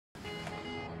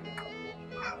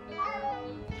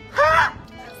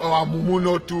Oh, Mumu,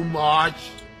 not too much.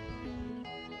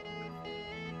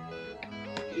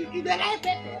 You don't like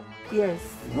pepper? Yes.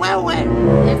 Well. Yes,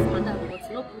 madam,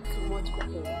 but not put too much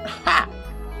pepper.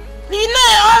 You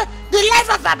know, the life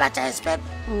of Abacha is pepper.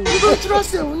 You don't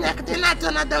trust him.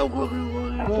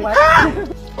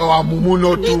 Oh, Mumu,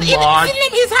 not too much.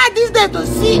 It's hard this day to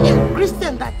see a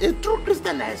Christian, a true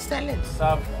Christian that is selling.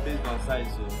 Serve based on size.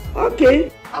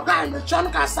 Okay. Okay, I'm a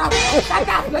chunk of serve. Shut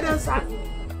up, let us serve.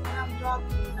 I'm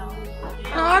dropping now.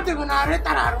 I'm going to read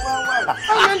that.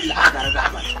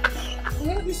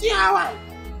 You see how I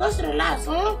just relax,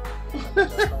 huh?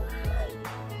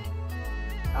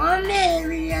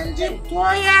 Only and Jim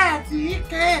Toya,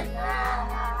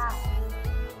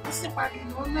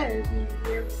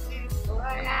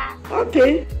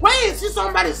 Okay. When you see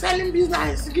somebody selling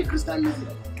business, you Christian music,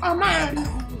 oh man, the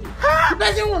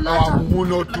person will not talk. Oh,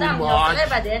 not too much.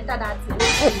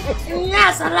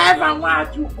 Yes, alive and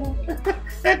what you go.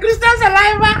 A Christian's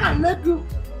alive can make you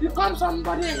become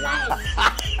somebody alive.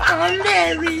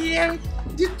 Only and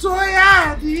the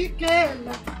Toya, the Ken.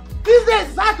 This is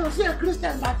it's hard to see a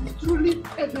Christian that is truly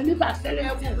a believer selling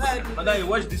things. Madam, you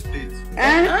watch this plate.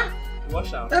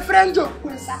 Wash out. A friend joke,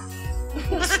 sir.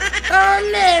 Oh,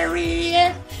 Mary,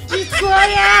 it's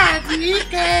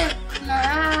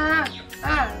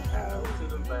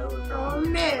oh,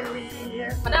 Mary.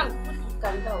 Madam, put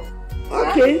kanda.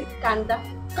 Okay. Kanda.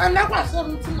 Kanda was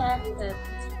 79.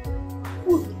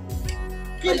 Food.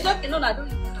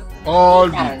 All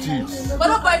the thieves. But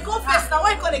look, I go first now.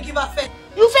 Why can't they give her first?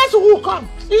 You first who come?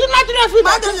 You did not do that.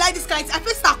 I don't like this kind. I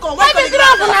first start come. Why did you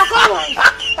come?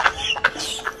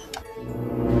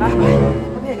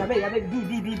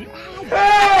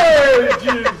 Hey,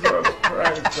 Jesus Christ.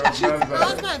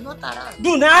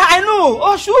 Do now, I know.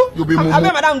 Oh, sure. You be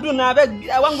Mumu. Madam, do now. I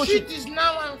want to go shit. Is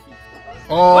now 150.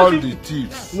 All the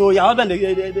thieves. No, your husband, they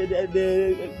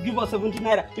give us 70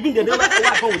 naira. Even they don't want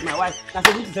to with my wife. Now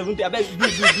 70. I beg, do.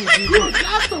 You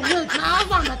have to wait. Now,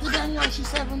 husband, she's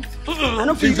 70. I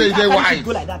don't feel like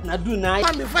go like that. Now, do now.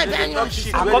 Come before Daniel. I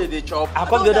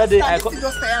come the other day. I come with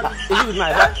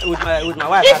my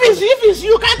wife. If it's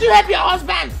you, can't you help your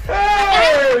husband?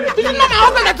 Hey! This is not my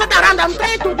husband that turned around. I'm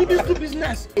trying to do this to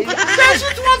business. Say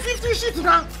shit 150 shit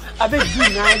now. I beg do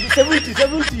now. 70.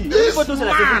 People do say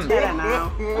 70 naira now.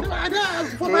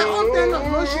 For my own ten of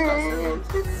no shit.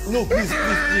 No, please.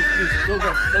 No,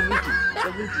 70.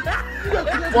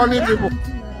 Funny people.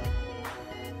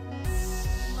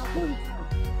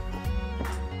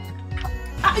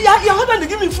 Your husband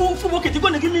give me full bucket. You're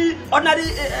going to give me ordinary.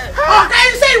 How can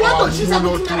you say you want to choose not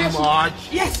too much?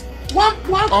 Yes. One.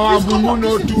 Oh, Mumu,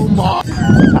 not too much.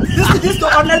 This is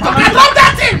ordinary. I love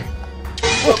that thing. We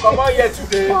will come out here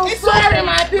today. It's sorry,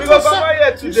 my people. We will come out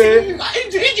here today.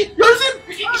 You're using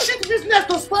shit business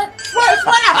to spoil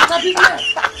our business.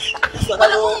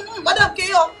 Madam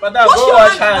Keyo. Madam, go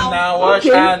wash hand now. Wash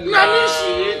hand now. Nami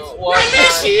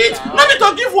shit. Not me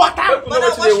to give water. We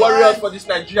know the warriors for this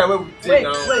Nigeria where we take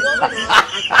now.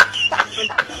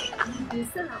 You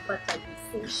sell Abacha, you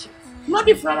sell shit. Not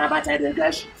be from Abacha, they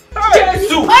get shit.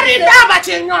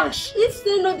 If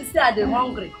they know they are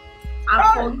hungry.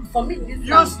 And for me, this is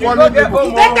you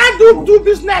better do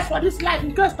business for this life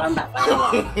in case thunder.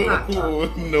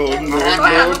 No.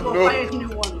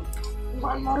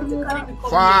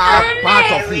 Far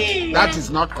part of it. That is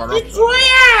not corruption. It's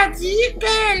weird. You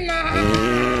can.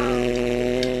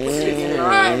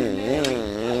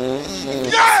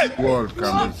 World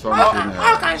can be something else.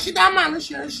 How can she that man?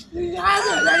 She has a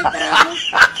very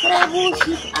terrible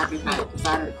shit appetite.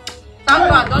 Sorry. I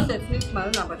don't finish my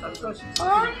own Abacha.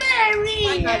 Oh, Mary!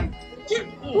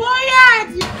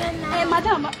 Hey,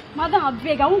 madam, I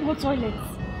beg, I won't go toilet.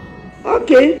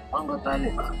 Okay. I won't go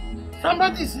toilet.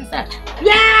 Somebody is inside.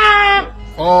 Yeah!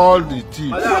 All the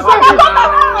thieves. I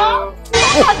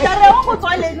won't go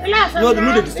toilet. No, they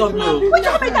need to disturb me. Which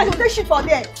one make I do shit for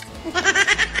there?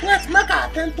 Yes, make her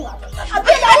attend to Abacha. I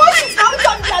beg, I want shit now. Which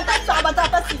one make I attend to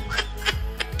Abacha?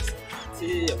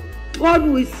 God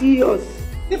will see us.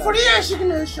 The free she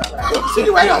can show. See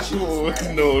the way you're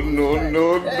shooting. No.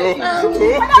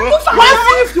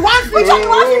 150. Which one?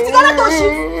 150 to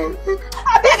shit.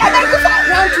 I beg,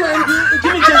 120.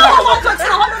 Give me change.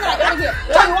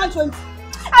 120.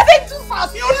 I beg too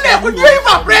fast. You never do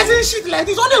even present shit like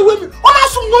this. Only women. All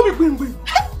no be bring.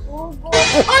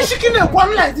 I'm shaking a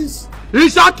one like this. He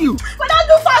shot you. But don't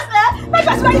do fast, eh? Make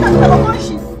us ready to have a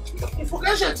shit. If you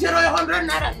get 100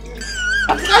 naira.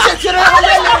 I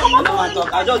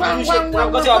just give you shit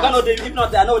because you are going to if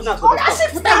not, I know it's not going to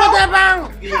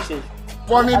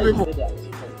funny people.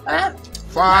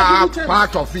 Far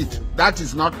part of it. That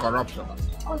is not corruption.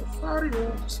 Oh, sorry.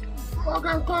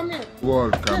 Come here.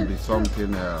 World can be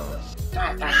something else.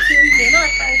 Give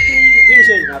me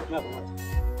change now.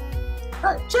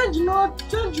 Change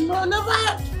no. Never.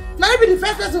 Now be the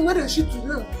first person where they shit to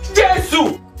you.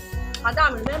 Jesus!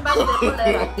 Madam, remember the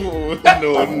cholera.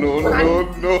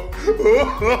 No.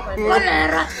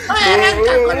 Cholera.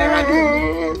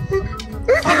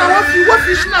 What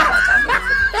fish now?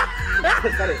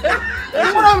 They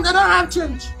don't have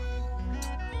change.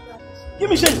 Give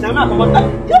me change now.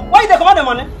 Why they come out the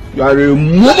money? You are a This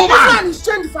woman. one is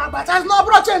change for but has no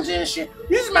bro change in shit.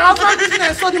 This is my husband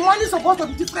business, so the money is supposed to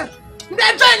be different. The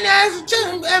Chinese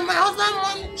change my husband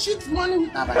money, shit money with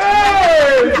about.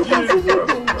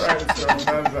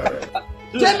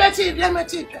 Let me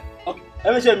take. Okay,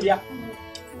 let me change here.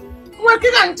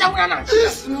 Working on China.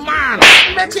 This man.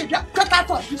 Let me take. Cut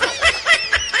out of this.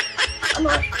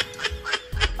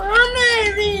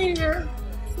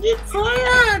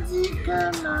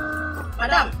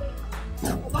 Madam,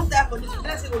 Once they have police,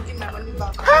 let's say we'll give my money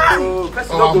back. First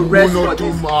not go rest for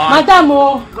this. Madam,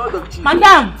 oh,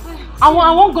 madam, I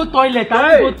won't go toilet.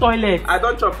 I won't go toilet. I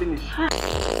don't chop finish.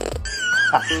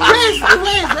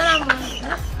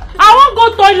 I won't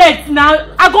go toilet now.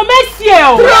 I go mess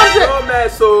here. No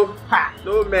mess, so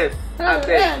no mess.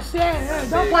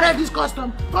 Don't worry this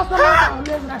custom. Customer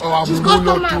Oh, I'm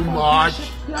not too much.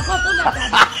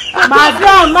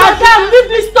 Madam, leave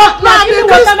this talk now. Give me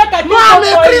water, make I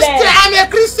I'm a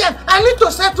Christian. I need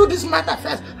to settle this matter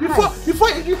first. Before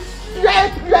you are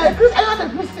a Christian. I'm not a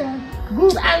Christian.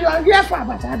 Good, and you are here for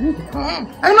Abatabi.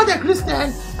 I'm not a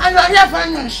Christian, and you are here for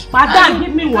English. Madam,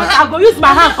 give me water. I go use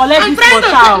my hand collect this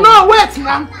water. No, wait,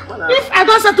 ma'am. If I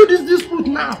don't settle this dispute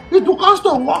now, it will cost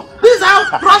to war. This is how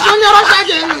Russia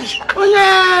English. Oh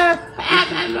yeah.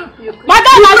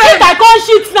 Madam, I think I can't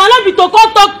shit now. Let me to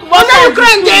come talk.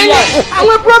 Ukraine English. I have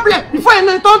a problem before I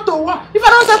know it turn to war. If I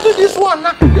don't settle this one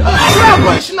now, you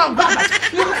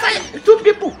will find two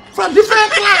people from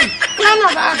different clans. Clan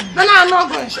of us. Then I'm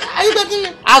not going. Are you getting me?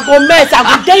 I go mess. I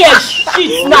go get your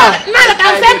shit now. Now that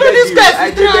I settle this case,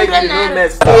 I do beg you, no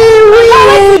mess. No,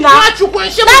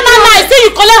 I say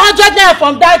you collect 100 naira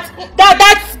from that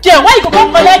girl. Why you go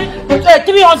come collect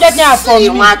 300 naira from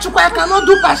me? I cannot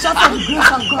do passion for the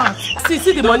grace of God.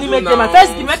 See the money make them.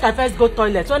 I first go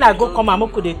toilet. When I go come, I'm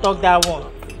okay. They talk that one.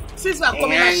 Since we are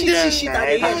coming, shit,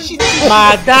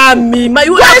 Madam, you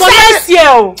are going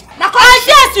here.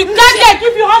 Yes, you can't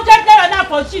give you 100 naira now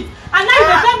for shit. And now you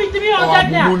tell me 300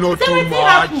 naira. Say wetin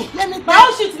happen? Let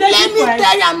me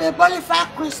tell you, I'm a bona fide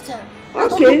Christian.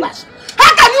 Okay.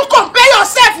 How can you compare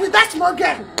yourself with that small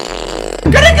girl?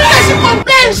 Can you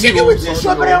compare shit with your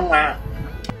children? What?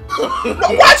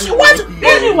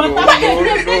 Give me water.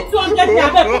 Take 200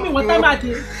 naira. Put me water,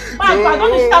 madam. I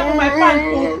don't start for my pants.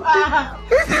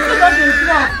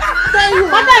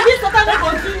 Madam, this water no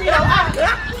continue.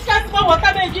 Just for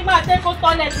water, may give me a take go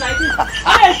toilet like this.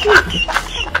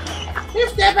 If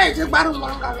they buy the baru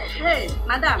manga. hey,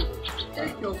 madam,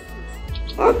 take your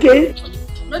food. Okay.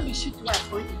 Maybe shit wife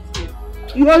for you.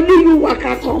 You only you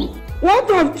waka come. What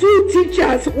of 2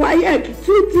 teachers? Why 2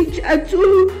 teachers?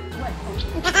 2.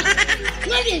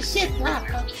 Let me shit now.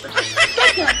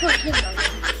 Take your food.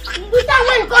 Without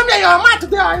when you come there, your mouth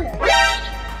today on here.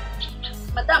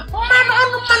 Madam,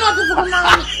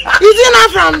 Is it not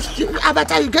from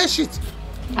Abata you get shit?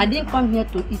 I didn't come here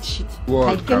to eat shit. World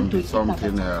I can came to be eat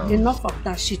something abacha. else. Enough of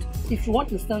that shit. If you want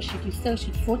to sell shit, you sell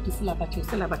shit. If you want to sell abacha, you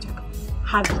sell abacha.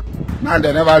 Have it. Now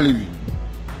they never leave you.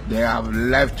 They have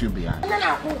left you behind.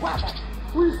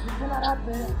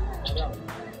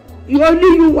 You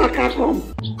only you waka come.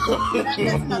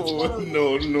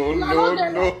 No.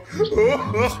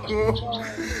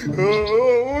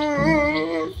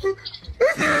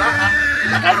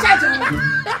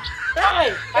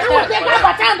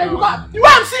 You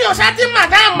want to see your shouting,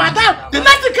 madam. The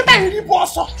next thing you need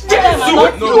boss. You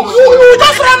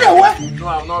just run away. No,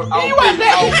 I'm not. You are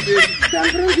there.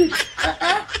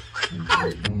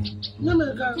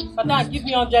 Madam, give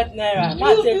me 100 naira.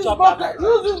 Use this bucket.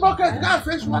 Use this bucket. Go and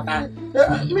fetch water.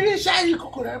 Me share you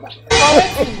coconut.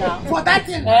 For that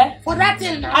thing. For that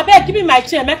thing. I beg, give me my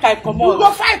chair. Make I come on. We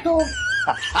go fight, oh.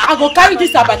 I go carry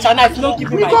this abacha now if you don't give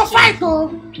me We my go chair. fight,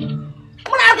 oh.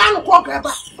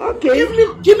 Okay.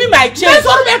 Give me my change.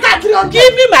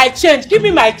 Give me my change. Give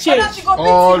me my change. She go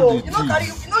All beat you. the You don't carry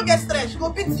you. You don't get stressed. She go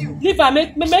beat you. Leave her.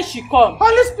 Make she come.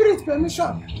 Holy Spirit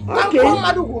permission. Okay.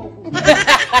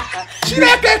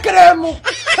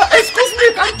 Excuse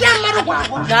me,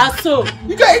 come That's so.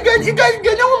 You get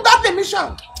that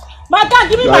permission. Madam,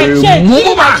 give me my You're a change. Give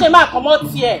me my woman. change. Ma, come out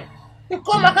here. You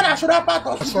come back and I should have part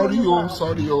of Sorry, oh,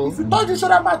 sorry, oh. If you touch the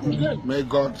shoulder part again, May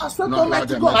God I swear to not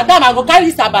Almighty let God. them. Madam, I go carry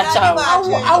this abacha.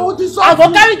 I will dissolve. I go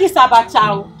carry this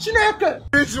abacha. Chineke.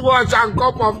 Rich watch and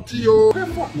cup of tea, oh. I'll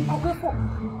go for.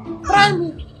 Try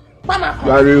me. Mama.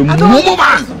 You are a woman. I'm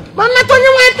not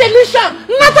only one permission.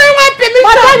 Not only one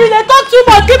permission. Madam, you dey talk too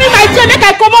much. Give me my chain. Make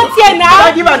I come out here now.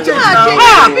 Give her change now.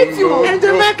 And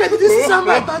the market, this is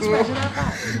somebody touch my shoulder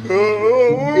part.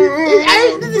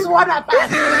 This is what I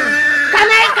pass. Can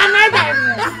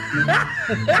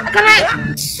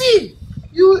I see?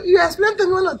 You explain to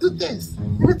me 1 or 2 things.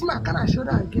 With my can I show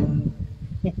that again?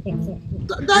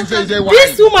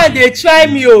 This woman they try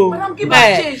me, oh. Madam, give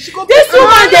her change. She go This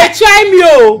woman they try me,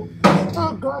 oh.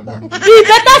 Oh God. You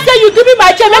better say you give me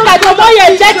my chain. Make I come out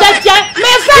here, check.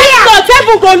 Messiah. Not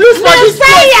even go lose for this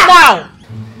place now.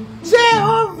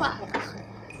 Jehovah.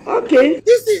 Okay.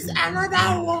 This is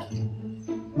another one.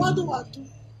 Wotowoto.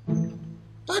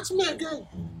 Touch me again.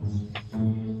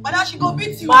 Madam, she go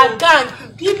beat you. Madam,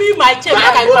 give me my chain. Make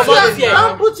I come out here.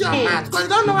 Don't put your mouth, because you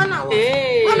don't know when I was.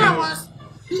 Hey. When I was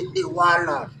the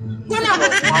warlord. When I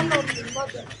was warlord in the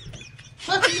mother.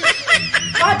 Touch me again.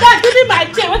 Madam, give me my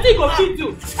chain. What you go fit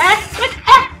do?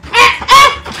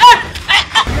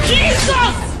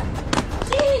 Jesus!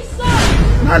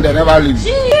 Now they never leave.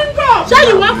 Shall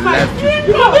you want fight?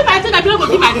 You go give my chain. I don't go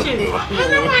give my chain. You go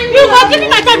give me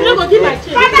my chain. I don't go give my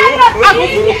chain.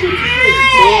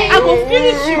 I go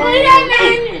finish you.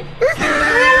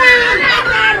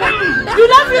 You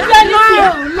don't feel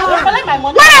anything. No. Collect my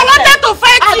money. When I wanted to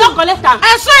fight I you, don't collect her.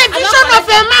 I saw a vision of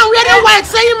a man wearing white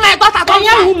saying my daughter don't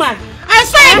Young fight. woman. I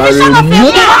saw a vision of a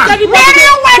man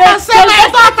wearing white and saying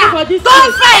my daughter don't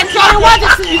fight. Your reward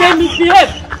is in You dey heaven.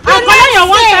 misbehave. I collect your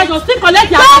 1,000. Still collect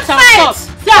your Don't abacha fight.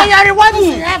 stuff. And your reward is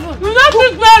in heaven. You don't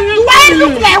think very Do I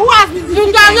look like who has been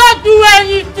You cannot do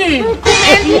anything. You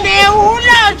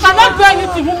cannot do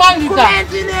anything, woman leader.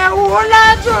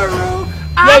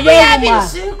 God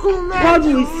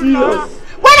will see us.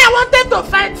 When I wanted to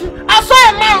fight you, I saw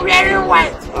a man wearing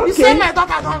white. He said my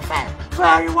daughter don't fight. So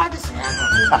your reward is in heaven.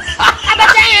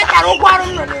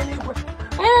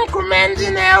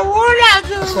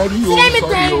 Sorry, Let me oh, tell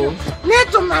sorry, you, need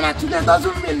to manage today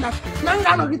doesn't mean that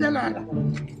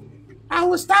I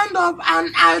will stand up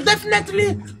and I'll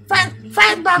definitely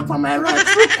fight back for my right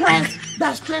through Christ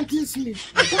that strengthens me.